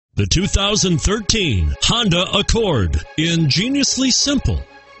The 2013 Honda Accord. Ingeniously simple,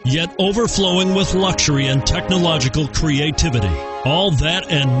 yet overflowing with luxury and technological creativity. All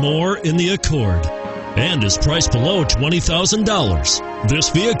that and more in the Accord, and is priced below $20,000. This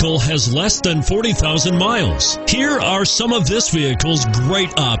vehicle has less than 40,000 miles. Here are some of this vehicle's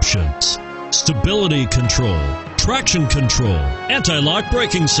great options: stability control, traction control, anti-lock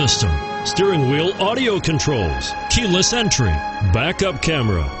braking system, steering wheel audio controls, keyless entry, backup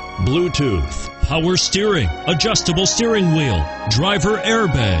camera, Bluetooth, power steering, adjustable steering wheel, driver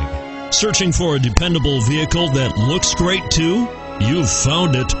airbag. Searching for a dependable vehicle that looks great too? You've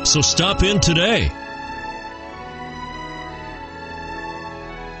found it, so stop in today.